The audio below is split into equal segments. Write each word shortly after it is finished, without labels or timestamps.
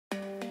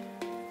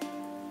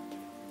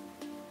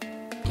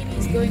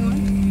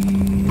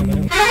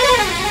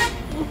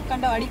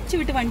കണ്ടോ, അടിച്ചു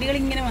വിട്ട് വണ്ടികൾ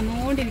ഇങ്ങനെ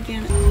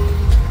വന്നുകൊണ്ടിരിക്കുകയാണ്.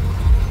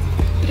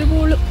 ഒരു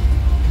പോള്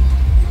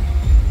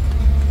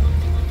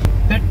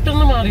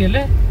പെട്ടെന്ന്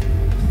മാറിയല്ലേ.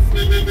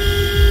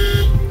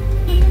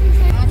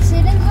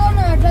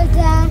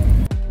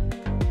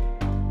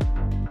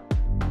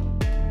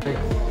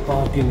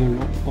 പാർക്കിംഗ്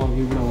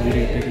വണ്ടി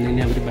ഇട്ടേക്കുന്നത്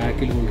ഇനി അവർ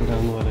ബാക്കിൽ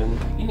കൊണ്ടുവരാമെന്ന് പറയുന്നു.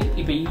 ഇനി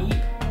ഇപ്പം ഈ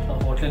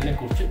ഹോട്ടലിനെ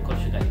കുറിച്ച്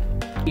കുറച്ച്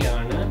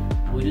കാര്യമാണ്.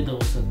 ഒരു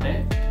ദിവസത്തെ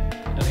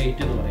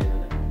റേറ്റ് എന്ന് പറയുന്നത്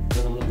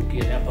നമ്മൾ ബുക്ക്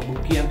ചെയ്തത്. അപ്പം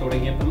ബുക്ക് ചെയ്യാൻ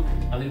തുടങ്ങിയപ്പം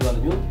അവർ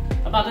പറഞ്ഞു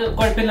അപ്പം അത്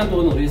കുഴപ്പമില്ലെന്ന്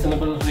തോന്നുന്നു.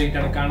 റീസണബിൾ റേറ്റ്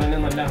ആണ്.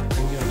 കാണാനും നല്ല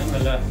ഭംഗിയുണ്ട്,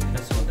 നല്ല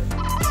രസമുണ്ട്.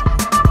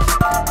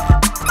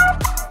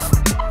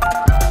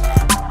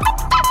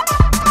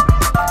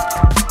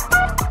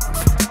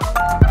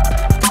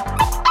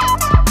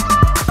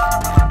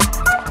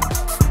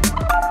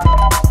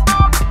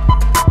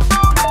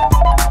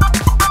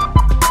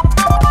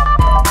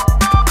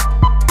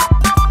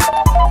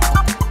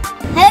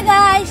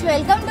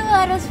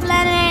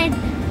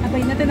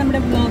 അപ്പോൾ ഇന്നത്തെ നമ്മുടെ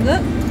വ്ലോഗ്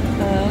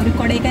ഒരു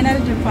കൊടൈക്കനാൽ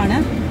ട്രിപ്പാണ്.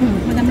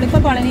 അപ്പോൾ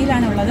നമ്മളിപ്പോൾ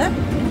പളനിയിലാണ് ഉള്ളത്.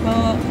 അപ്പോൾ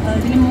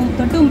ഇതിന്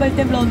തൊട്ട്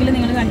മുമ്പത്തെ വ്ലോഗിൽ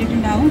നിങ്ങൾ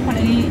കണ്ടിട്ടുണ്ടാവും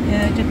പളനി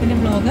ട്രിപ്പിൻ്റെ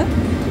വ്ലോഗ്.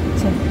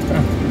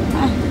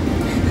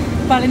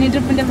 പളനി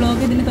ട്രിപ്പിൻ്റെ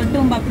വ്ലോഗ് ഇതിന് തൊട്ട്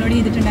മുമ്പ് അപ്ലോഡ്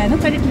ചെയ്തിട്ടുണ്ടായിരുന്നു.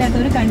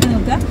 കണ്ടിട്ടില്ലാത്തവർ കണ്ടു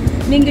നോക്കുക.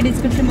 ലിങ്ക്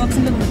ഡിസ്ക്രിപ്ഷൻ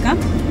ബോക്സിൽ കൊടുക്കാം,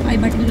 ഐ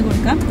ബട്ടണിൽ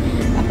കൊടുക്കാം.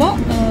 അപ്പോൾ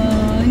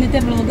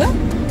ഇന്നത്തെ വ്ലോഗ്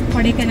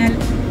കൊടൈക്കനാൽ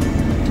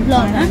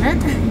ട്രിപ്പാണ്.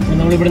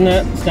 നമ്മളിവിടുന്ന്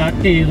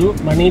സ്റ്റാർട്ട് ചെയ്തു.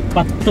 മണി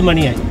 10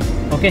 മണിയായി.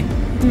 ഓക്കെ,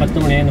 10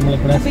 മണിയായി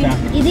നമ്മളിവിടെ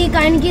ഇത്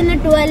കാണിക്കുന്ന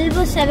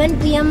 12:07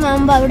 PM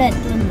ആകുമ്പോൾ അവിടെ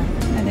എത്തുന്നു.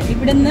 അതെ,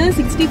 ഇവിടുന്ന്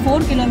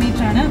 64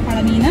 കിലോമീറ്റർ ആണ്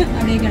പളനിന്ന്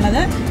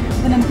അവിടേക്കുള്ളത്.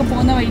 അപ്പോൾ നമുക്ക്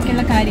പോകുന്ന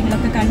വഴിക്കുള്ള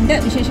കാര്യങ്ങളൊക്കെ കണ്ട്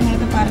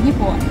വിശേഷങ്ങളൊക്കെ പറഞ്ഞു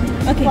പോവാം.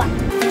 ഓക്കെ,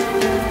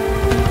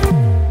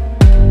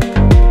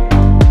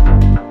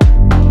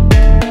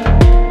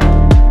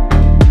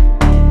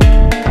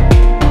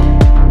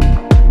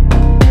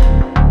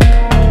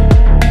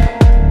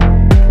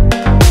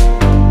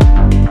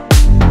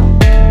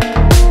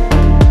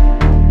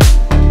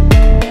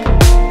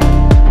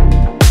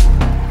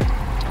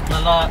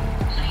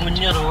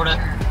 കുഞ്ഞ റോഡ്.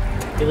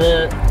 ഇത്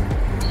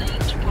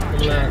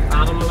നമ്മളെ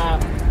ആറന്മുള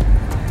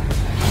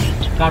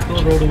കാട്ടൂർ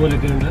റോഡ്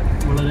പോലെയൊക്കെ ഉണ്ട്.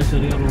 വളരെ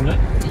ചെറിയ റോഡ്,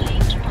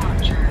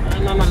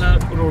 അതെല്ലാം നല്ല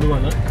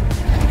റോഡുമാണ്.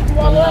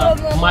 നല്ല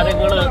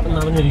മരങ്ങൾ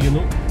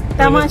നിറഞ്ഞിരിക്കുന്നു.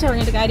 തമാശ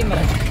പറഞ്ഞിട്ട് കാര്യം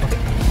പറയാം.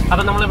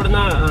 അപ്പം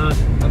നമ്മളിവിടുന്ന്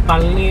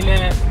പളനിയിലെ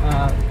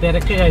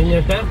തിരക്ക്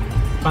കഴിഞ്ഞിട്ട്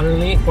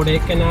പളനി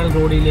കൊടൈക്കനാൽ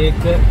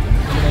റോഡിലേക്ക്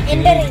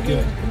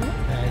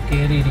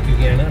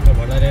കയറിയിരിക്കുകയാണ്. അപ്പോൾ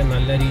വളരെ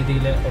നല്ല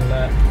രീതിയിൽ ഉള്ള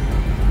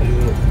ഒരു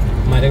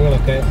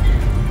മരങ്ങളൊക്കെ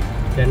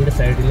രണ്ട്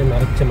സൈഡിലും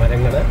നിറച്ച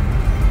മരങ്ങൾ.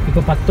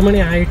 ഇപ്പോൾ 10 മണി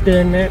ആയിട്ട്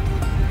തന്നെ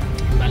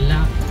നല്ല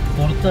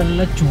പുറത്ത്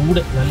നല്ല ചൂട്,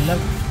 നല്ല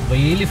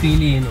വെയിൽ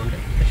ഫീൽ ചെയ്യുന്നുണ്ട്.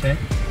 പക്ഷേ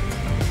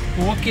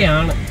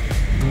ഓക്കെയാണ്.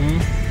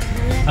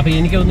 അപ്പോൾ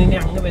എനിക്ക് തോന്നുന്നു ഇനി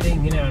അങ്ങ് വരെ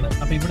ഇങ്ങനെയാണ്.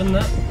 അപ്പോൾ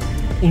ഇവിടുന്ന്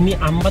ഇനി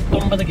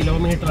 59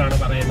 കിലോമീറ്ററാണ്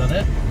പറയുന്നത്.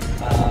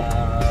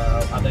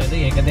 അതായത്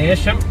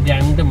ഏകദേശം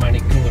 2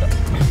 മണിക്കൂർ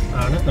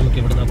ആണ് നമുക്ക്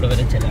ഇവിടുന്ന് അവിടെ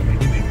വരെ ചെല്ലാൻ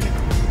വേണ്ടി വേണ്ടി.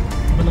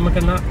 അപ്പോൾ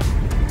നമുക്കെന്നാൽ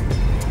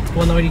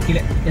പോകുന്ന വഴിക്ക്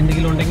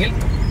എന്തെങ്കിലും ഉണ്ടെങ്കിൽ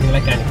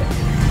നിങ്ങളെ കാണിക്കാം.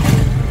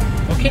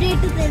 ഓക്കെ,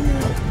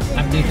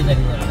 അപ്ഡേറ്റ്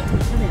തരുന്നതാണ്.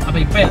 അപ്പോൾ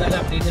ഇപ്പോൾ ഏതായാലും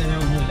അപ്ഡേറ്റ്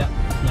തരാനൊന്നുമില്ല.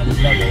 നല്ല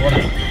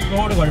റോഡാണ്.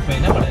 റോഡ്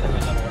കുഴപ്പമില്ല, വളരെ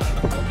നല്ല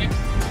റോഡാണ്. ഓക്കെ,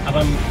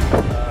 അപ്പം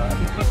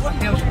ഇപ്പോൾ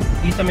അത്യാവശ്യം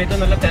ഈ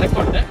സമയത്ത് നല്ല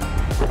തിരക്കുണ്ട്.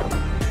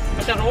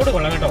 പക്ഷെ റോഡ്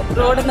കൊള്ളാം കേട്ടോ.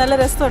 റോഡ് നല്ല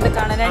രസമുണ്ട്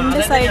കാണാൻ. രണ്ട്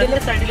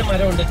സൈഡിലും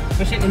മരമുണ്ട്.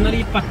 പക്ഷെ എന്നാൽ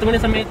ഈ 10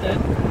 മണി സമയത്ത്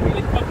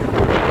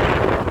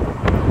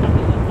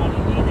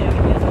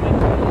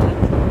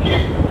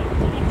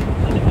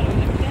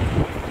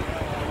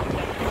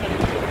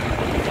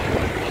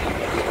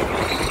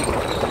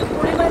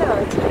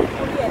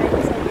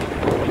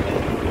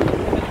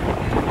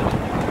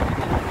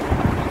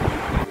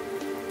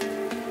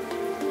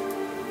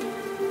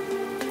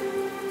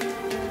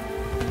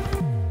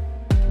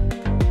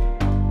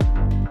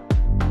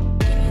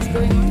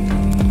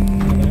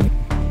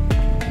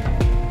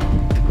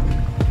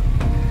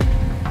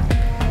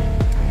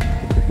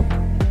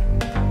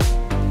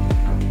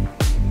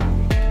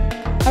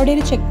അവിടെ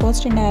ഒരു ചെക്ക്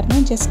പോസ്റ്റ് ഉണ്ടായിരുന്നു.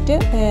 ജസ്റ്റ്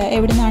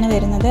എവിടെ നിന്നാണ്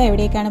വരുന്നത്,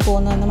 എവിടേക്കാണ്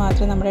പോകുന്നതെന്ന്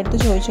മാത്രമേ നമ്മുടെ അടുത്ത്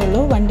ചോദിച്ചുള്ളൂ.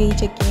 വണ്ടി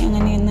ചെക്ക് ചെയ്യും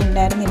അങ്ങനെയൊന്നും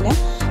ഉണ്ടായിരുന്നില്ല.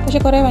 പക്ഷേ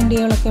കുറേ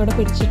വണ്ടികളൊക്കെ അവിടെ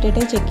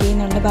പിടിച്ചിട്ടിട്ട് ചെക്ക്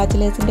ചെയ്യുന്നുണ്ട്.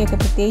 ബാച്ചിലേഴ്സിൻ്റെ ഒക്കെ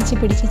പ്രത്യേകിച്ച്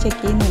പിടിച്ച്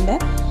ചെക്ക് ചെയ്യുന്നുണ്ട്.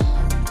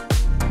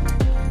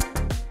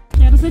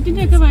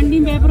 ചെറുസെറ്റിൻ്റെ ഒക്കെ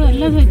വണ്ടിയും പേപ്പറും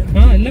എല്ലാം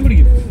എല്ലാം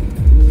പിടിക്കും.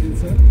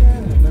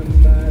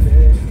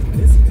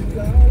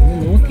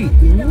 നോക്കി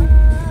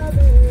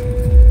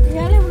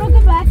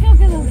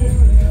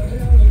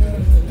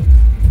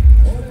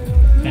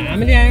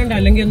ഫാമിലി ആയതുകൊണ്ട്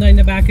അല്ലെങ്കിൽ എന്താ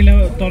അതിൻ്റെ ബാക്കിൽ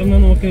തുറന്ന്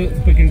നോക്കി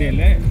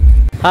വെക്കേണ്ടതല്ലേ.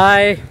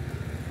 ഹായ്.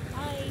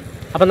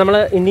 അപ്പം നമ്മൾ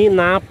ഇനി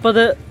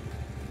 40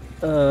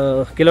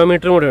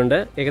 കിലോമീറ്ററും കൂടെ ഉണ്ട്.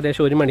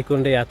 ഏകദേശം 1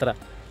 മണിക്കൂറിൻ്റെ യാത്ര.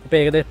 ഇപ്പോൾ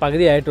ഏകദേശം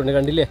പകുതി ആയിട്ടുണ്ട്.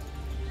 കണ്ടില്ലേ,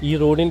 ഈ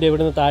റോഡിൻ്റെ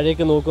ഇവിടെ നിന്ന്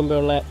താഴേക്ക് നോക്കുമ്പോൾ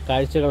ഉള്ള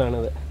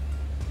കാഴ്ചകളാണിത്.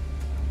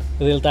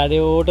 ഇതിൽ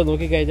താഴെയോട്ട്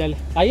നോക്കിക്കഴിഞ്ഞാൽ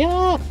അയ്യാ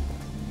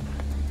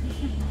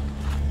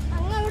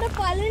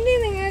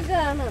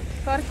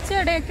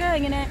കുറച്ചിടയൊക്കെ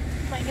ഇങ്ങനെ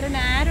ഭയങ്കര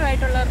നാരോ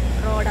ആയിട്ടുള്ള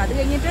റോഡ്. അത്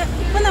കഴിഞ്ഞിട്ട്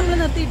ഇപ്പം നമ്മൾ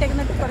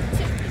നിർത്തിയിട്ടേക്കുന്നത്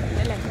കുറച്ച്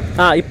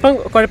ഇപ്പം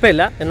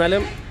കുഴപ്പമില്ല.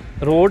 എന്നാലും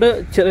റോഡ്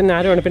ചെറിയ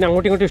നാരോ ആണ്. പിന്നെ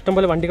അങ്ങോട്ടും ഇങ്ങോട്ടും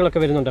ഇഷ്ടംപോലെ വണ്ടികളൊക്കെ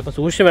വരുന്നുണ്ട്. അപ്പോൾ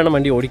സൂക്ഷിച്ച് വേണം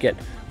വണ്ടി ഓടിക്കാൻ.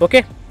 ഓക്കെ,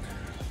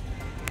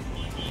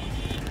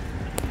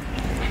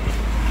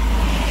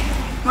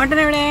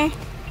 മോട്ടനെവിടെ?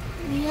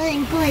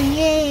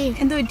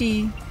 എന്ത് പറ്റി?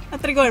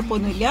 അത്രയ്ക്ക്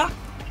കുഴപ്പമൊന്നുമില്ല.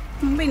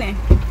 പിന്നെ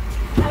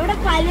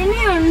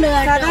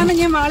സാധാരണ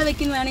ഞാൻ വാള്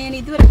വെക്കുന്നതാണ്. ഞാൻ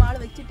ഇതുവരെ വാള്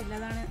വെച്ചിട്ടില്ല.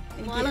 അതാണ്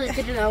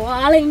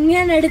വാള്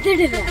ഇങ്ങനെ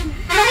എടുത്തിട്ടില്ല.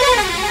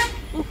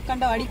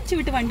 കണ്ടോ, അടിച്ചു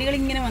വിട്ട് വണ്ടികൾ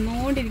ഇങ്ങനെ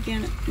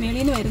വന്നുകൊണ്ടിരിക്കുകയാണ്. മേളിൽ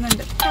നിന്ന്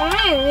വരുന്നുണ്ട്.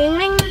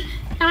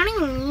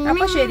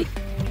 അപ്പൊ ശരി.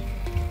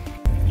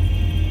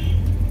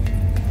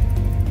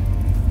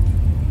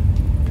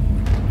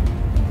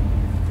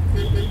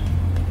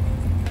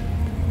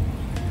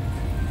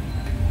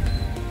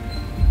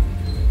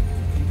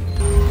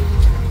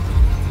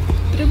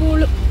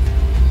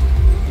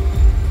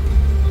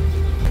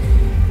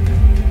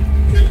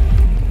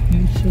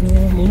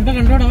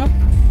 കണ്ടോടാ,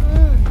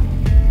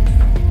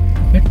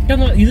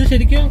 പെട്ടെന്ന് ഇത്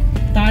ശരിക്കും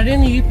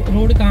താഴേന്ന് ഈ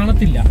റോഡ്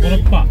കാണത്തില്ല,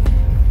 ഉറപ്പാ.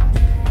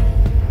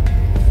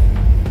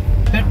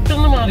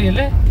 പെട്ടെന്ന്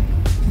മാറിയല്ലേ?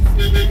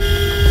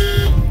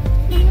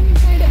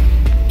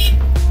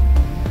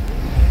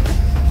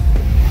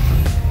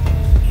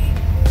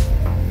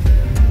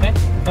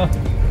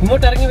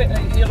 ഇങ്ങോട്ട് ഇറങ്ങി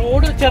ഈ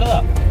റോഡ് ചെറുതാ,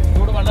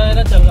 റോഡ്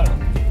വളരെ ചെറുതാണ്.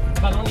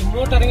 അപ്പൊ അതുകൊണ്ട്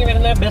ഇങ്ങോട്ട് ഇറങ്ങി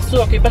വരുന്ന ബസ്സും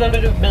ഒക്കെ, ഇപ്പൊ തന്നെ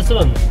ഒരു ബസ്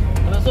വന്നു.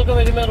 ബസ്സൊക്കെ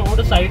വരുമ്പോ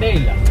റോഡ് സൈഡേ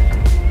ഇല്ല.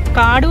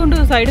 കാട് കൊണ്ട്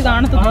സൈഡ്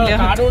കാണത്തില്ല.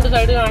 കാട് കൊണ്ട്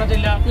സൈഡ്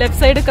കാണത്തില്ല. ലെഫ്റ്റ്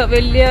സൈഡ്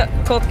വലിയ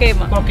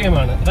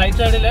കൊക്കയമാണ്. റൈറ്റ്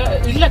സൈഡില്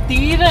ഇല്ല,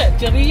 തീരെ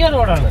ചെറിയ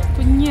റോഡാണ്,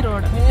 കുഞ്ഞു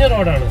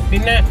റോഡാണ്.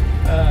 പിന്നെ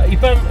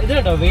ഇപ്പം ഇത്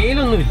കേട്ടോ,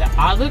 വെയിലൊന്നുമില്ല.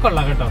 അത്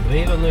കൊള്ളാം കേട്ടോ,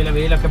 വെയിലൊന്നുമില്ല.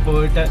 വെയിലൊക്കെ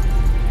പോയിട്ട്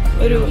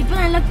ഒരു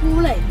നല്ല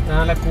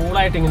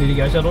കൂളായിട്ട് ഇങ്ങനെ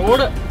ഇരിക്കുക. പക്ഷെ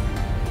റോഡ്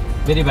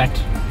വെരി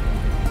ബാഡ്.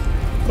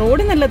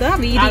 റോഡ് നല്ലതാ,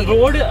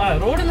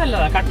 റോഡ്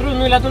നല്ലതാ.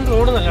 കട്ടറൊന്നും ഇല്ലാത്തോണ്ട്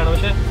റോഡ് നല്ലതാണ്.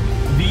 പക്ഷെ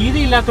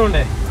വീതി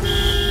ഇല്ലാത്തോണ്ടേ,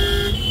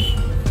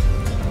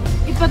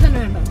 ഇപ്പൊ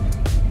തന്നെ ഉണ്ടോ,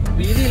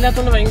 വീതി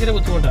ഇല്ലാത്തോണ്ട് ഭയങ്കര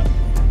ബുദ്ധിമുട്ടാണ്.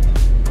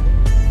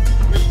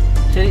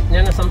 ശരി,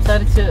 ഞാൻ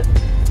സംസാരിച്ച്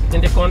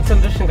എന്റെ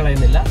കോൺസെൻട്രേഷൻ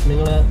കളയുന്നില്ല.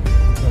 നിങ്ങൾ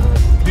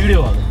വീഡിയോ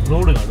കാണും,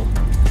 റോഡ് കാണും.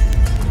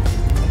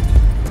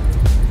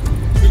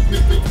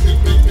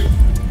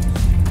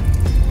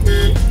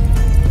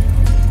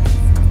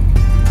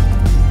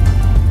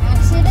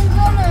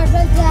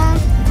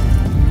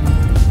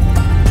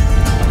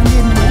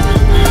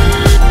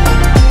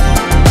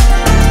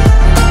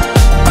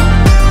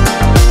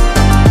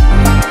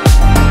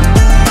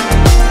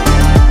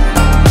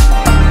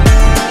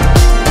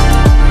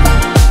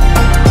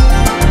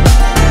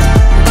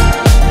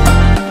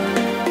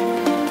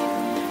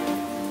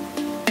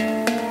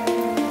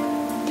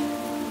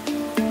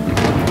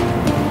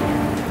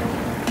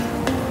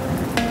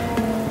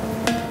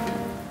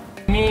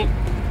 ഇനി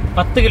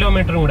 10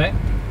 കിലോമീറ്റർ കൂടെ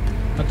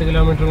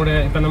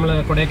ഇപ്പൊ നമ്മള്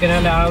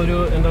കൊടൈക്കനാൽ ആ ഒരു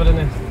എന്താ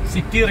പറയുന്നത്,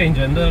 സിറ്റി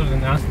റേഞ്ച് എന്താ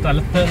പറയുന്നത്, ആ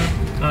സ്ഥലത്ത്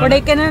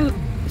കൊടൈക്കനാൽ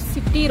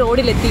സിറ്റി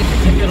റോഡിലെത്തി.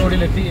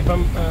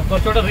 ഇപ്പം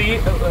കുറച്ചുകൂടെ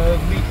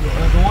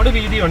റോഡ്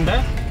വീതിയുണ്ട്.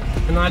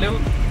 എന്നാലും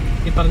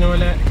ഈ പറഞ്ഞ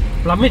പോലെ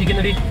പ്ലം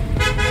ഇരിക്കുന്നടി,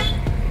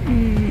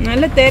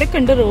 നല്ല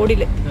തിരക്കുണ്ട്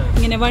റോഡില്.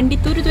 ഇങ്ങനെ വണ്ടി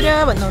തുരുതുരാ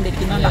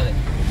വന്നോണ്ടിരിക്കുന്നു.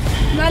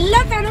 നല്ല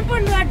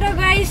തണുപ്പുണ്ട് കേട്ടോ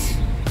ഗൈസ്.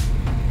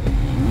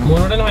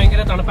 മോനോടനെ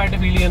ഭയങ്കര തണുപ്പായിട്ട്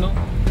ഫീൽ ചെയ്യുന്നു.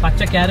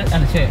 പച്ച ക്യാരറ്റ്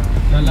അല്ലേ,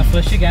 നല്ല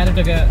ഫ്രഷ്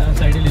ക്യാരറ്റ് ഒക്കെ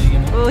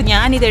സൈഡിലിരിക്കുന്നു. ഓ,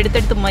 ഞാനിത്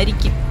എടുത്തെടുത്ത്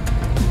മരിക്കും.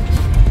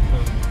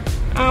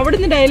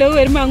 അവിടുന്ന് ഡയലോഗ്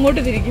വരുമ്പോ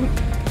അങ്ങോട്ട് തിരിക്കും.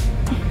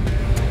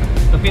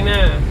 പിന്നെ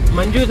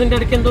മഞ്ജു ഇതിന്റെ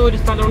ഇടയ്ക്ക് എന്തോ ഒരു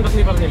സ്ഥലം ഉണ്ടെന്ന്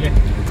നീ പറഞ്ഞില്ലേ?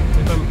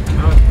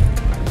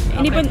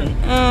 ഇനിയിപ്പം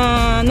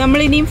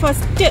നമ്മളിനിയും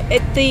ഫസ്റ്റ്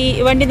എത്തി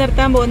വണ്ടി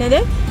നിർത്താൻ പോകുന്നത്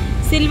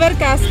സിൽവർ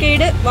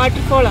കാസ്കേഡ്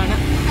വാട്ടർഫോൾ ആണ്.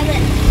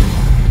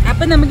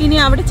 അപ്പൊ നമുക്കിനി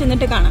അവിടെ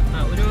ചെന്നിട്ട് കാണാം.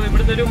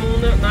 ഇവിടുത്തെ ഒരു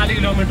 3-4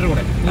 കിലോമീറ്റർ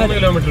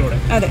കൂടെ.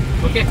 അതെ,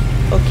 ഓക്കെ.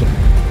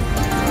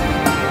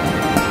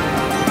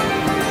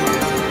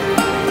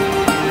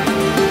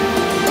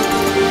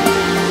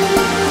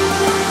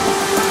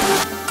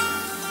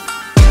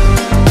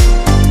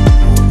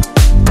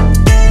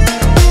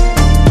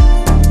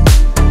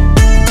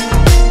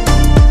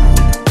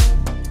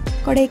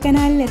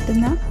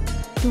 കൊടൈക്കനാലിലെത്തുന്ന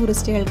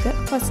ടൂറിസ്റ്റുകൾക്ക്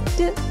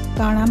ഫസ്റ്റ്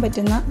കാണാൻ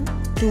പറ്റുന്ന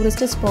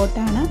ടൂറിസ്റ്റ്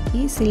സ്പോട്ടാണ്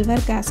ഈ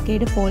സിൽവർ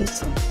കാസ്കേഡ്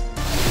ഫോൾസ്.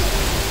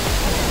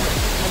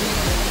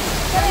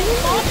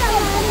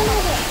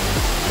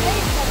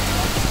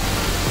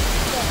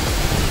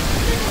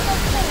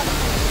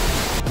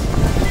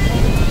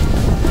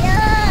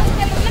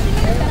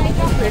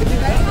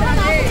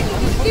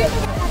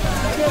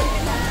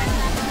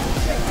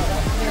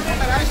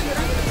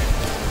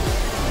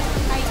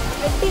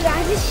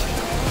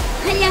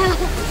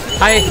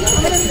 ഹായ്,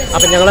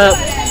 അപ്പം ഞങ്ങള്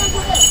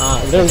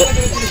ഇതിലുണ്ട്,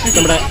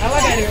 നമ്മുടെ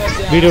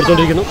വീഡിയോ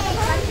എടുത്തുകൊണ്ടിരിക്കുന്നു.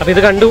 അപ്പോൾ ഇത്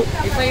കണ്ടു,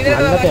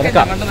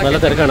 നല്ല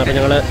തിരക്കാണ്. അപ്പോൾ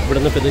ഞങ്ങൾ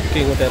ഇവിടുന്ന് പെതുക്കി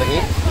ഇങ്ങോട്ട് ഇറങ്ങി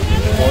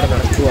അവിടെ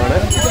നടക്കുവാണ്.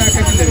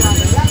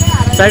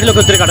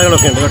 സൈഡിലൊക്കെ ഒത്തിരി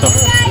കടകളൊക്കെ ഉണ്ട് കേട്ടോ,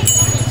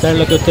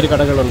 ഒത്തിരി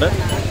കടകളുണ്ട്.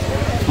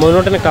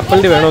 മുന്നോട്ടിന്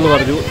കപ്പലിൻ്റെ വേണമെന്ന്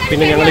പറഞ്ഞു.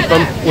 പിന്നെ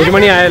ഞങ്ങളിപ്പം 1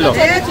 മണി ആയല്ലോ,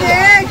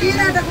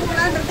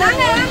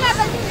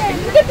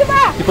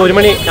 ഇപ്പോൾ 1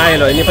 മണി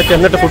ആയല്ലോ. ഇനിയിപ്പോൾ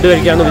ചെന്നിട്ട് ഫുഡ്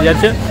കഴിക്കാമെന്ന്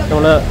വിചാരിച്ച്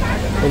നമ്മൾ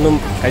ഒന്നും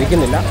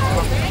കഴിക്കുന്നില്ല.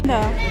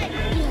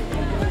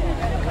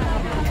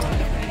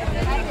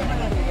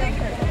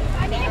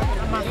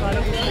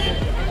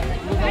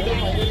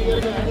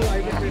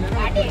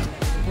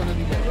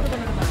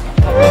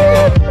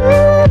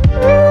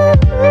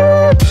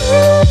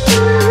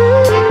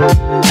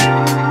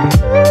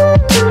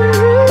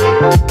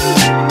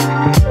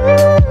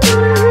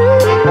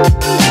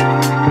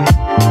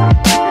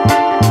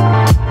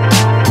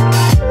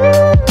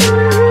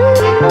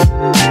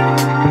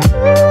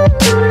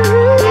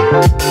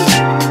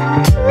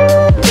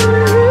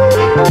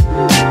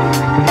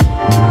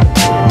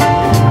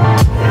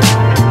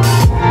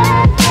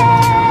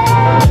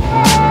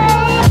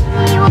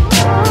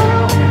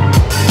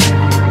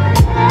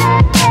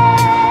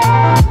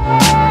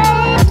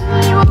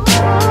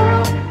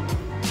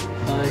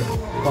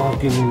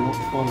 വീട്ടിൽ നിന്ന്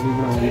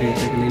ഇവിടെ വണ്ടി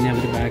എടുത്തേക്കുന്നത്. ഇനി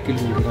അവർ ബാക്കിൽ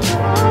കൊണ്ടുപോകാൻ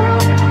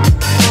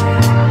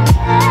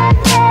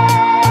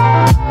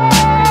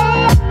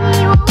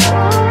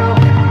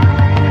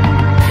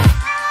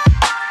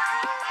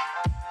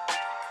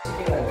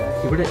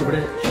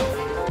ഇവിടെ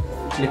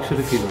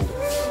ലക്ഷറി ഫീലുണ്ട്.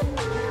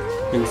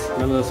 മീൻസ്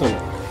നല്ല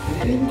രസമുണ്ട്.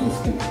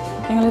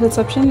 ഞങ്ങൾ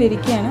റിസപ്ഷനിൽ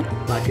ഇരിക്കുകയാണ്.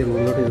 ബാക്കി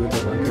റൂമിലോട്ട് ഇരുന്നിട്ട്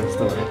ബാക്കി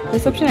അവസ്ഥ പറയാം.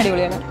 റിസപ്ഷൻ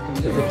അടിപൊളിയാണ്.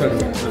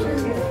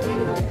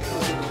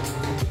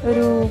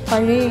 ഒരു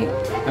പഴയ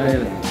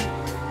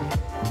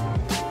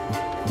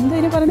എന്താ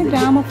പറയുന്നത്,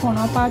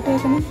 ഗ്രാമഫോണോ പാട്ട്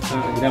കേൾക്കുന്നത്?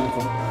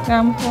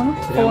 ഗ്രാമഫോണും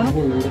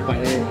ഫോണുണ്ട്,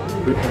 പഴയ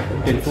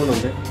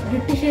ടെലിഫോണുണ്ട്.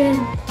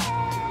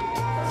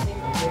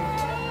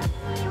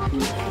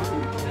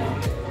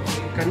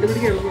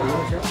 കണ്ടുപിടിക്കാനുള്ളതാണ്,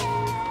 പക്ഷേ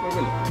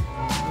കുഴപ്പമില്ല.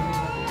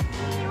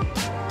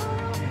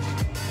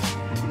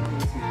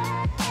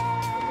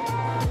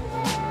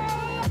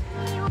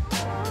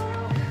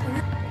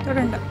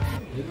 തുടണ്ട.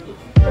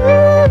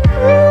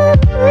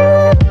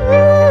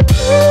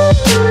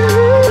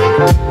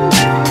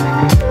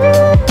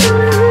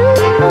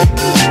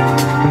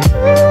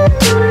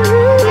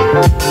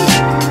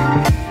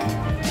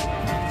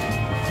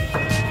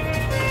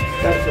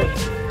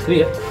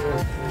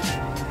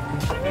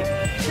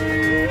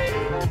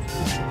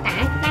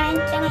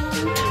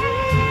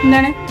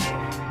 എന്താണ്?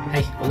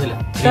 ഒന്നുമില്ല.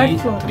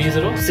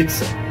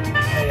 306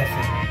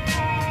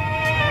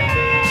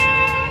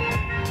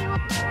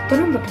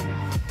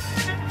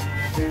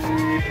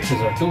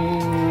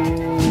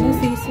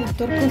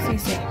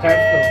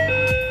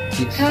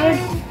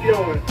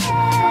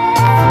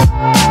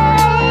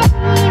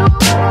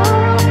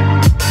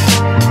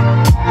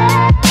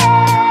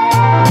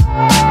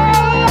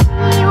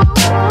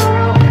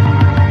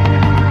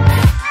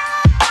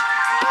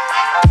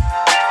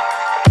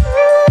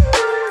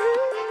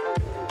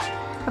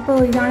 അപ്പോൾ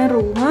ഇതാണ്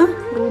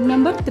റൂം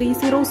നമ്പർ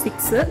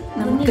 306.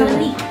 നമുക്ക്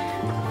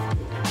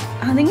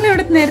നിങ്ങൾ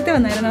ഇവിടെ നേരത്തെ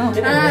വന്നായിരുന്നോ?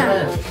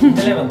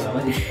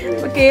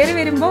 അപ്പൊ കയറി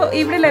വരുമ്പോ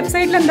ഇവിടെ ലെഫ്റ്റ്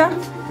സൈഡിൽ എന്താ,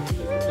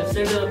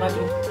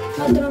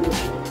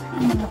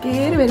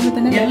 കയറി വരുമ്പോ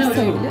തന്നെ ലെഫ്റ്റ്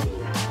സൈഡില്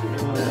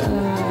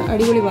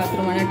അടിപൊളി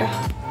ബാത്റൂമാണ് കേട്ടോ.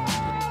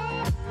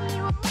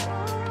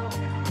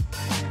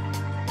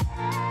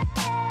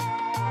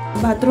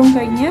 ബാത്റൂം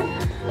കഴിഞ്ഞ്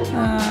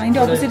അതിൻ്റെ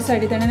ഓപ്പോസിറ്റ്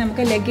സൈഡിൽ തന്നെ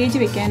നമുക്ക് ലഗേജ്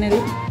വെക്കാനൊരു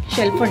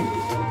ഷെൽഫുണ്ട്.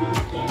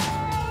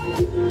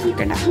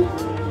 കേട്ടാ,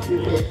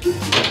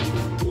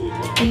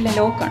 ഇല്ല,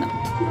 ലോക്കാണ്.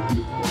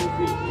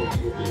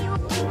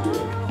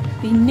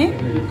 പിന്നെ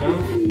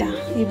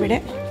ഇവിടെ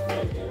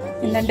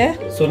എന്തുണ്ട്?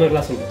 സ്വർണ്ണ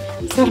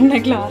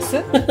ഗ്ലാസ്,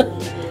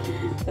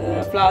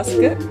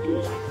 ഫ്ലാസ്ക്,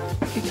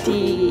 50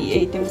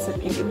 ഐറ്റംസ്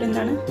ഒക്കെ. ഇവിടെ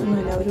എന്താണ്?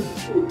 ഒന്നുമില്ല, ഒരു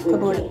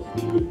കബോർഡ്.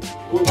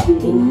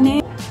 പിന്നെ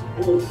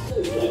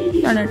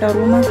ഇതാണ് കേട്ടോ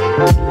റൂം.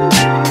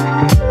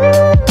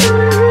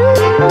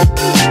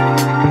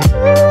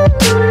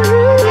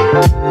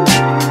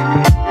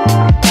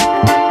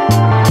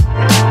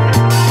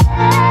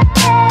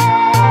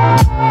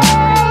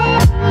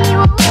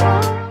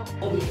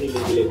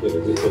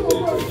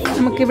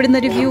 നമുക്ക് ഇവിടുന്ന്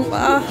ഒരു വ്യൂ,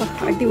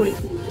 അടിപൊളി,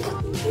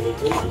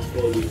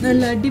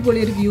 നല്ല അടിപൊളി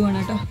ഒരു വ്യൂ ആണ്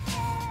കേട്ടോ.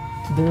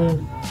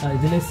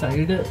 ഇതിലെ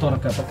സൈഡ്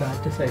തുറക്കാം, അപ്പൊ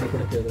കാറ്റ് സൈഡിൽ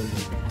കൂടെ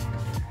കയറുന്നുണ്ട്.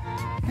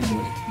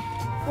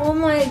 Oh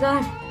my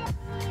god.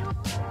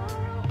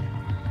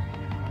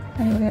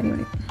 അടിപൊളി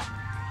അടിപൊളി.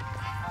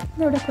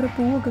 ഇതവിടെ കുറെ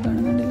പൂവൊക്കെ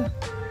കാണുന്നുണ്ടല്ലോ.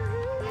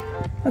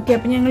 ഓക്കെ,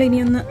 അപ്പം ഞങ്ങൾ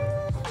ഇനിയൊന്ന്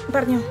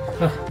പറഞ്ഞോ.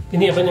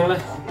 ഇനി അപ്പം ഞങ്ങൾ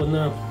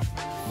ഒന്ന്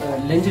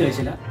ലഞ്ച്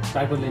കഴിച്ചില്ല,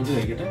 താഴെ ലഞ്ച്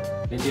കഴിക്കട്ടെ.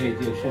 ലഞ്ച്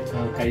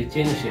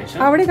കഴിച്ചതിന് ശേഷം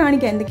അവിടെ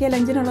കാണിക്കാം എന്തൊക്കെയാ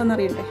ലഞ്ചിനുള്ളതെന്ന്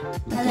അറിയണ്ടേ.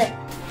 അതെ,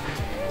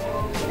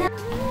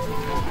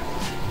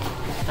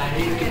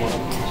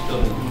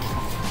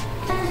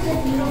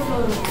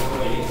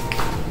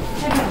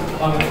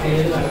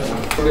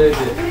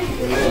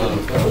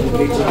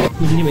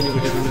 കുഞ്ഞു മെനു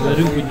കിട്ടിയിട്ടുണ്ട്,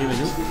 വെറും കുഞ്ഞു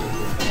മെനു.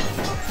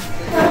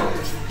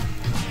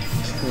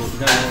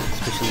 ഇതാണ്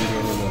സ്പെഷ്യൽ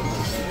ബിരിയാണി.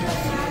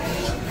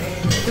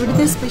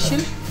 ഇവിടുത്തെ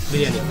സ്പെഷ്യൽ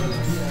ബിരിയാണി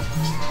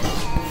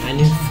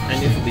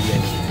അനീഫ്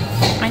ബിരിയാണി.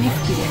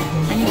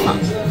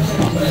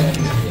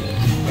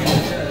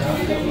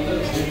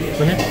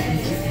 പിന്നെ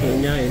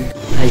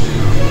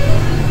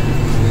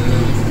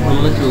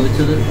നമ്മൾ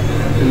ചോദിച്ചത്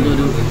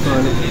എന്തൊരു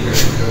സാധനം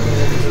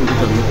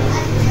തന്നു.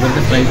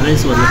 ഇവരുടെ ഫ്രൈഡ്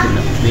റൈസ് വന്നിട്ടില്ല,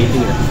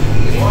 വെയിറ്റിംഗ്.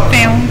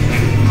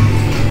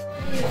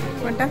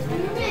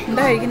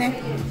 എന്താ കഴിക്കുന്നേ?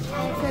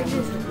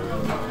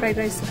 Fried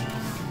rice,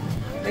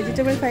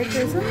 vegetable fried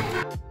rice,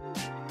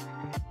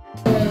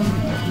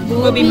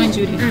 gobi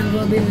manchurian.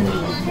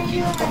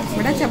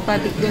 ഇവിടെ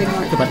ചപ്പാത്തി.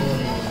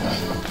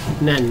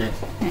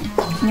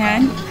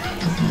 ഞാൻ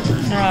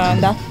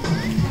എന്താ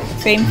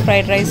സെയിം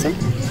ഫ്രൈഡ് റൈസും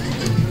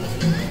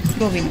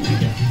ഗോബി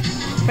മഞ്ചൂരിയൻ.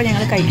 അപ്പോൾ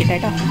ഞങ്ങൾ കഴിക്കട്ടെ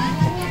കേട്ടോ.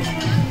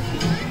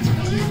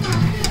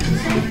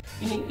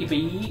 ഇനി ഇപ്പം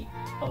ഈ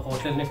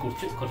ഹോട്ടലിനെ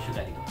കുറിച്ച് കുറച്ച്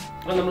കാര്യങ്ങൾ.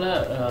 അപ്പം നമ്മൾ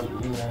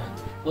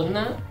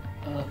ഒന്ന്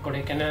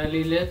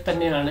കൊടൈക്കനാലിൽ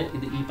തന്നെയാണ്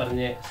ഇത് ഈ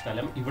പറഞ്ഞ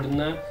സ്ഥലം.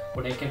 ഇവിടുന്ന്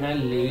കൊടൈക്കനാൽ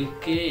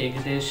ലേക്ക്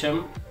ഏകദേശം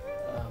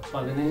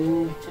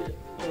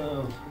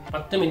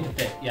 10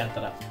 മിനിറ്റത്തെ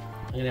യാത്ര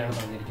അങ്ങനെയാണ്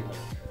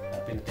പറഞ്ഞിരിക്കുന്നത്.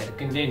 പിന്നെ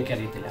തിരക്കിൻ്റെ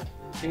എനിക്കറിയത്തില്ല.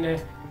 പിന്നെ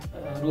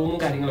റൂമും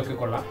കാര്യങ്ങളൊക്കെ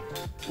കൊള്ളാം.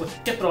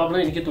 ഒറ്റ പ്രോബ്ലം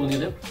എനിക്ക്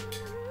തോന്നിയത്,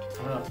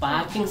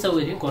 പാർക്കിംഗ്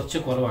സൗകര്യം കുറച്ച്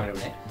കുറവാണ്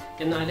ഇവിടെ.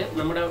 എന്നാൽ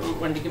നമ്മുടെ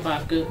വണ്ടിക്ക്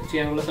പാർക്ക്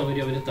ചെയ്യാനുള്ള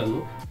സൗകര്യം അവർ തന്നു.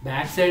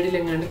 ബാക്ക് സൈഡിൽ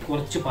എങ്ങാണ്ട്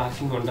കുറച്ച്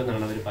പാർക്കിംഗ്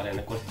ഉണ്ടെന്നാണ് അവർ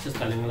പറയുന്നത്, കുറച്ച്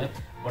സ്ഥലങ്ങൾ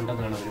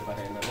ഉണ്ടെന്നാണ് അവർ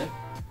പറയുന്നത്.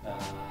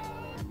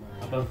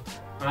 അപ്പം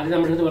ആദ്യം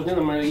നമ്മുടെ അടുത്ത് പറഞ്ഞു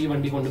നമ്മൾ ഈ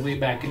വണ്ടി കൊണ്ടുപോയി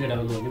ബാക്കിൽ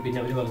ഇടാമെന്ന് പറഞ്ഞു. പിന്നെ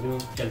അവർ പറഞ്ഞു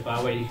ചിലപ്പോൾ ആ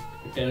വഴി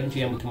ടേൺ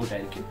ചെയ്യാൻ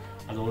ബുദ്ധിമുട്ടായിരിക്കും,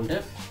 അതുകൊണ്ട്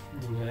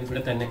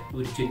ഇവിടെ തന്നെ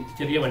ഒരു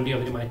ചെറിയ വണ്ടി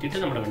അവർ മാറ്റിയിട്ട്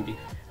നമ്മുടെ വണ്ടി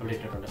അവിടെ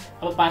ഇട്ടിട്ടുണ്ട്.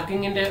 അപ്പോൾ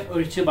പാർക്കിങ്ങിൻ്റെ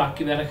ഒഴിച്ച്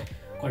ബാക്കി വേറെ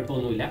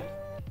കുഴപ്പമൊന്നുമില്ല.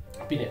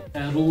 പിന്നെ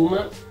റൂം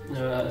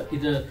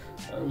ഇത്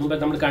മുമ്പ്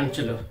നമ്മൾ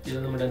കാണിച്ചല്ലോ, ഇത്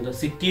നമ്മുടെ എന്താ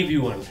സിറ്റി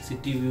വ്യൂ ആണ്,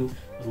 സിറ്റി വ്യൂ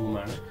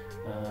റൂമാണ്.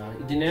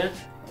 ഇതിന്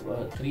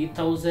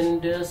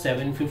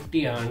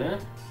 3750 ആണ്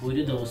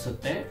ഒരു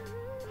ദിവസത്തെ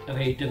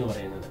റേറ്റ് എന്ന്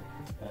പറയുന്നത്.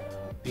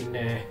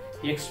 പിന്നെ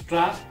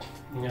എക്സ്ട്രാ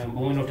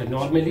മൂന്നോട്ട്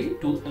നോർമലി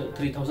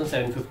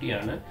 3750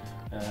 ആണ്.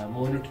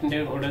 മൂന്നോട്ടിൻ്റെ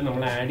കൂടെ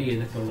നമ്മൾ ആഡ്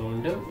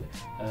ചെയ്തിട്ടുള്ളതുകൊണ്ട്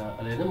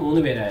അതായത് 3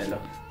 പേരായല്ലോ.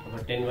 അപ്പോൾ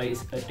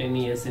 10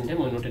 ഇയേഴ്സിൻ്റെ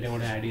മൂന്നോട്ടിൻ്റെ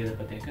കൂടെ ആഡ്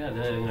ചെയ്തപ്പോഴത്തേക്ക്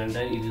അത്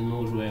എങ്ങാണ്ട്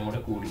 200 രൂപയും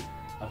കൂടെ കൂടി.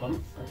 അപ്പം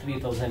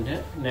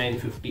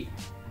 3950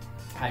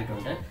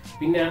 ആയിട്ടുണ്ട്.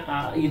 പിന്നെ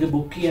ഇത്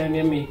ബുക്ക് ചെയ്യാൻ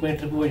മേക്ക് മൈ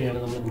ട്രിപ്പ് വഴിയാണ്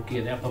നമ്മൾ ബുക്ക്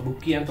ചെയ്തത്. അപ്പോൾ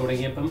ബുക്ക് ചെയ്യാൻ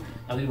തുടങ്ങിയപ്പം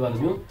അവർ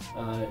പറഞ്ഞു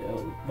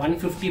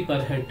 150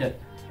 പെർ ഹെഡ്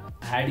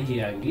ആഡ്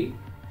ചെയ്യാമെങ്കിൽ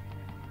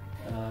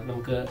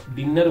നമുക്ക്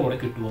ഡിന്നറും കൂടെ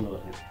കിട്ടുമെന്ന്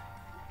പറഞ്ഞു.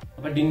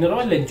 അപ്പോൾ ഡിന്നറോ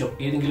ലഞ്ചോ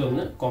ഏതെങ്കിലും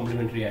ഒന്ന്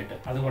കോംപ്ലിമെൻ്ററി ആയിട്ട്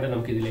അതും കൂടെ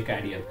നമുക്ക് ഇതിലേക്ക്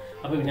ആഡ് ചെയ്യാം.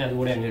 അപ്പോൾ പിന്നെ അതും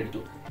കൂടെ അങ്ങ്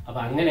എടുത്തു.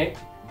 അപ്പോൾ അങ്ങനെ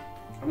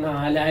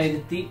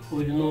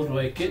 4100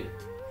 രൂപയ്ക്ക്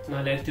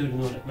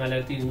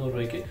 4200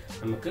 രൂപയ്ക്ക്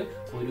നമുക്ക്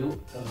ഒരു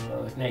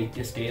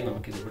നൈറ്റ് സ്റ്റേ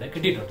നമുക്കിതിവിടെ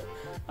കിട്ടിയിട്ടുണ്ട്.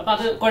 അപ്പോൾ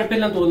അത്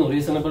കുഴപ്പമില്ലെന്ന് തോന്നുന്നു,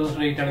 റീസണബിൾ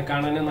റേറ്റ് ആണ്,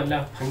 കാണാൻ നല്ല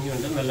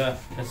ഭംഗിയുണ്ട്, നല്ല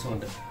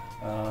രസമുണ്ട്.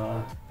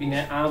 പിന്നെ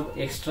ആ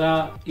എക്സ്ട്രാ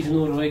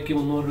 200 രൂപയ്ക്ക്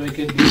 300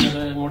 രൂപയ്ക്ക്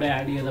ഡിന്നറും കൂടെ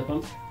ആഡ് ചെയ്തപ്പം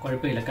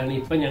കുഴപ്പമില്ല. കാരണം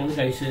ഇപ്പം ഞങ്ങൾ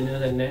കഴിച്ചതിന്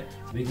തന്നെ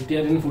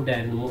വെജിറ്റേറിയൻ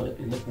ഫുഡായിരുന്നു.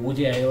 ഇന്ന് പൂജ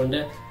ആയതുകൊണ്ട്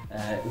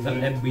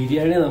ഇവരുടെ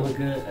ബിരിയാണി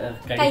നമുക്ക്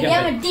കഴിക്കാൻ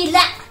പറ്റില്ല.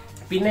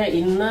 പിന്നെ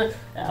ഇന്ന്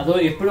അതോ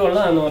എപ്പോഴും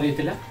ഉള്ളതാണെന്നോ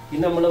അറിയത്തില്ല,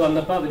 ഇന്ന് നമ്മൾ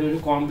വന്നപ്പോൾ അവരൊരു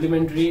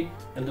കോംപ്ലിമെന്ററി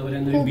എന്താ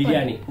പറയുന്ന ഒരു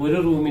ബിരിയാണി ഒരു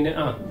റൂമിന്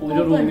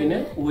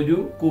ഒരു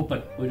കൂപ്പൺ,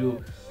 ഒരു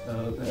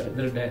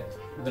ഇവരുടെ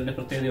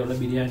പ്രത്യേകതയുള്ള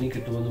ബിരിയാണി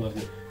കിട്ടുമെന്ന്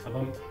പറഞ്ഞു.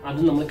 അപ്പം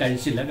അതും നമ്മൾ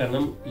കഴിച്ചില്ല,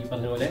 കാരണം ഈ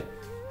പറഞ്ഞ പോലെ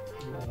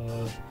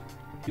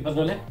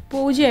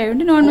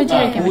പൂജയായോണ്ട് നോൺ വെജ്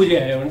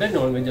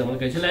നമ്മൾ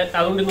കഴിച്ചില്ല.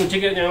 അതുകൊണ്ട് ഇന്ന്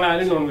ഉച്ചയ്ക്ക് ഞങ്ങൾ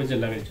ആരും നോൺ വെജ്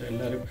അല്ല കഴിച്ചത്,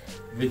 എല്ലാവരും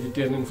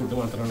വെജിറ്റേറിയൻ ഫുഡ്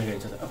മാത്രമാണ്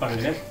കഴിച്ചത്. അപ്പം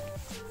അങ്ങനെ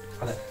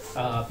അതെ.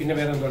 പിന്നെ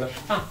വേറെ എന്താണ്,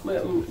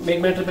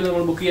 മേക്ക് മൈ ട്രിപ്പിൽ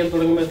നമ്മൾ ബുക്ക് ചെയ്യാൻ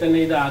തുടങ്ങുമ്പോൾ തന്നെ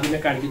ഇത് ആദ്യമേ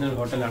കാണിക്കുന്ന ഒരു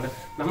ഹോട്ടലാണ്.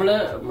 നമ്മൾ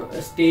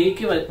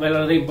സ്റ്റേക്ക്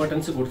വളരെ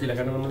ഇമ്പോർട്ടൻസ് കൊടുത്തില്ല,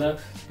 കാരണം നമ്മൾ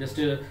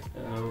ജസ്റ്റ്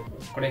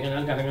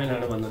കൊടൈക്കനാൽ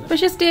കറങ്ങാനാണ് വന്നത്.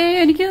 പക്ഷെ സ്റ്റേ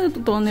എനിക്ക്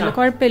തോന്നുന്നില്ല,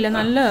 കുഴപ്പമില്ല,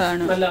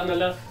 നല്ലതാണ്,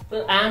 നല്ല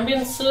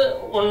ആംബിയൻസ്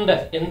ഉണ്ട്.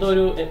 എന്തോ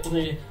ഒരു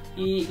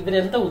ഈ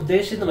ഇവരെന്താ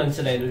ഉദ്ദേശിച്ചെന്ന്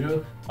മനസ്സിലായില്ല, ഒരു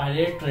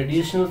പഴയ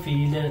ട്രഡീഷണൽ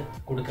ഫീല്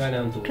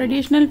കൊടുക്കാനാണ് തോന്നുന്നു.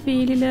 ട്രഡീഷണൽ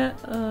ഫീലില്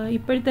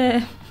ഇപ്പോഴത്തെ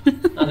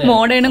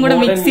മോഡേണും കൂടെ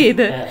മിക്സ്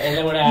ചെയ്ത്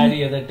എല്ലാം കൂടെ ആഡ്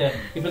ചെയ്തിട്ട്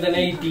ഇപ്പൊ തന്നെ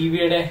ഈ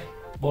ടിവിയുടെ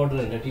ബോർഡർ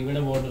ഉണ്ട്,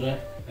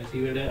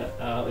 ടിവിയുടെ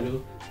ഒരു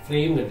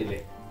ഫ്രെയിം കണ്ടില്ലേ,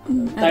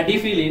 തടി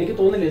ഫീൽ. എനിക്ക്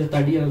തോന്നില്ല ഇത്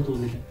തടിയാണെന്ന്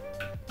തോന്നില്ല,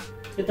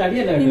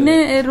 തടിയല്ല. പിന്നെ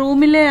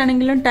റൂമിലെ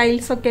ആണെങ്കിലും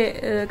ടൈൽസ് ഒക്കെ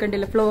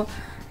കണ്ടില്ല,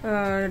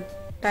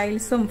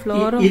 ടൈൽസും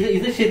ഫ്ലോറും.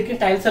 ഇത് ശരിക്കും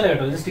ടൈൽസ് അല്ല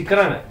കേട്ടോ, ഇത്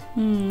സ്റ്റിക്കറാണ്,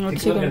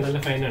 നല്ല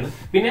ഫൈനാണ്.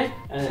 പിന്നെ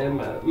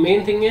മെയിൻ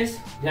തിങ് ഈസ്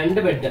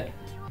 2 ബെഡ്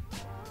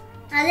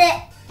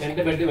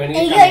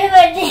വേണമെങ്കിൽ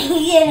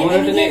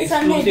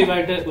എക്സ്ക്ലൂസീവ്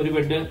ആയിട്ട് ഒരു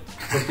ബെഡ്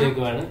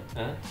കൊടുത്തേക്കുവാണ്.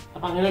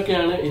 അപ്പൊ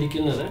അങ്ങനെയൊക്കെയാണ്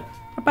ഇരിക്കുന്നത്.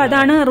 അപ്പൊ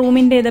അതാണ്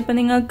റൂമിന്റെ ഇത്. അപ്പൊ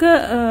നിങ്ങൾക്ക്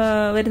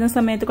വരുന്ന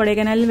സമയത്ത്,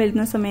 കൊടൈക്കനാലിൽ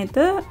വരുന്ന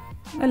സമയത്ത്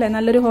അല്ലെ,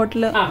 നല്ലൊരു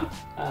ഹോട്ടല്.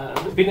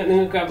 പിന്നെ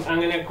നിങ്ങൾക്ക്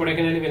അങ്ങനെ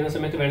കൊടൈക്കനാലിൽ വരുന്ന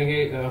സമയത്ത്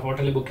വേണമെങ്കിൽ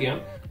ഹോട്ടലിൽ ബുക്ക് ചെയ്യാം.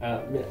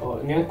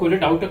 ഞങ്ങൾക്ക് ഒരു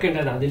ഡൗട്ട് ഒക്കെ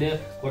ഉണ്ടായിരുന്നു, അതില്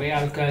കുറെ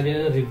ആൾക്കാര്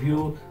റിവ്യൂ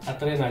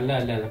അത്രയും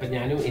നല്ലതല്ല. അപ്പൊ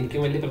എനിക്കും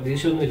വലിയ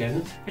പ്രതീക്ഷ ഒന്നും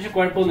ഇല്ലായിരുന്നു. പക്ഷെ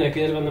കുഴപ്പമൊന്നുമില്ല,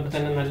 കയറി വന്നപ്പോ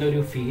തന്നെ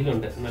നല്ലൊരു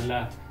ഫീലുണ്ട്, നല്ല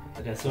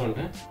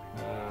രസമുണ്ട്.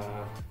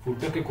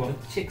 ഫുഡൊക്കെ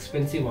കുറച്ച്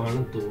എക്സ്പെൻസീവ്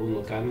ആണെന്ന്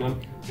തോന്നുന്നു, കാരണം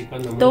ഇപ്പൊ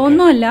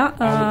തോന്നുന്നില്ല,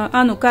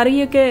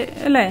 കറിയൊക്കെ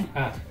അല്ലേ,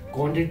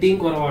 ക്വാണ്ടിറ്റിയും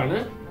കുറവാണ്,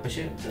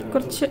 പക്ഷെ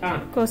കുറച്ച്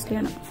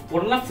കോസ്റ്റ്ലിയാണ്.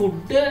 ഉള്ള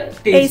ഫുഡ്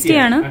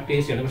ടേസ്റ്റിയാണ്,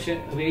 പക്ഷെ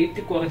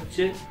റേറ്റ്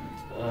കുറച്ച്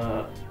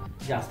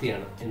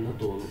ജാസ്തിയാണ് എന്ന്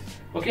തോന്നുന്നു.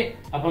 ഓക്കെ,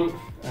 അപ്പം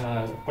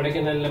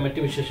കൊടൈക്കനാലിലെ മറ്റു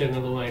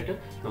വിശേഷങ്ങളുമായിട്ട്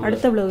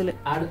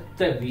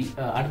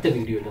അടുത്ത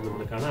വീഡിയോയിൽ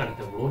നമ്മൾ കാണാം,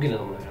 അടുത്ത വ്ലോഗിൽ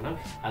നമ്മൾ കാണാം.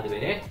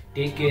 അതുവരെ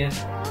ടേക്ക് കെയർ,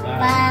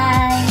 ബൈ.